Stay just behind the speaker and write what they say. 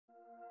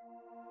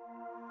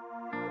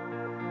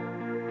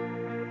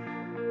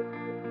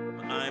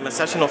I'm a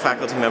sessional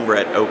faculty member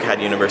at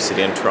OCAD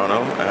University in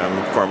Toronto,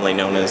 formerly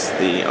known as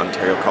the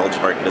Ontario College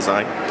of Art and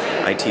Design.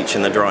 I teach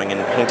in the drawing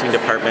and painting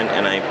department,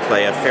 and I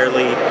play a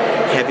fairly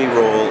heavy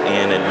role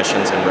in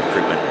admissions and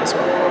recruitment as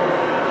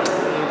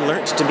well. I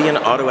learned to be an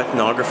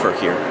autoethnographer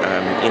here.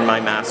 In my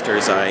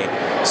master's,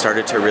 I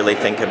started to really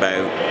think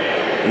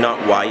about not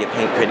why you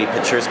paint pretty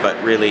pictures,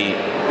 but really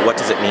what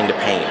does it mean to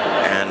paint.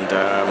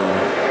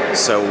 And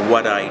so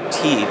what I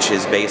teach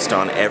is based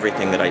on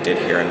everything that I did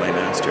here in my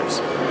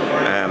master's.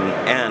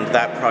 And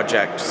that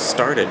project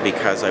started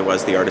because I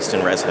was the artist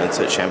in residence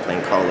at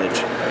Champlain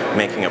College,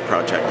 making a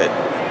project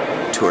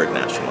that toured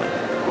nationally.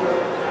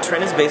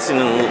 Trent is based in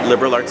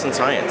liberal arts and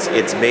science.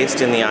 It's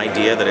based in the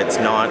idea that it's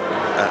not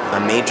a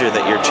major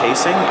that you're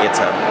chasing, it's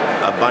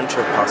a bunch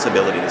of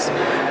possibilities.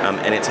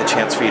 And it's a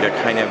chance for you to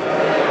kind of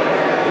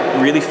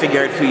really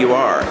figure out who you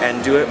are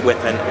and do it with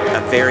a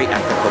very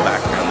ethical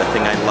background. The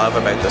thing I love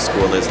about the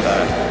school is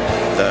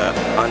the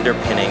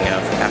underpinning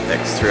of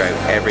ethics throughout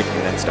everything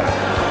that's done.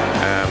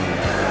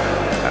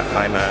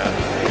 I'm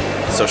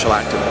a social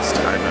activist.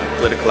 I'm a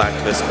political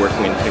activist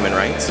working in human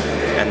rights,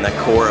 and the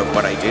core of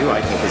what I do,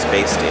 I think, is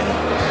based in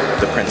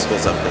the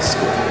principles of this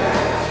school.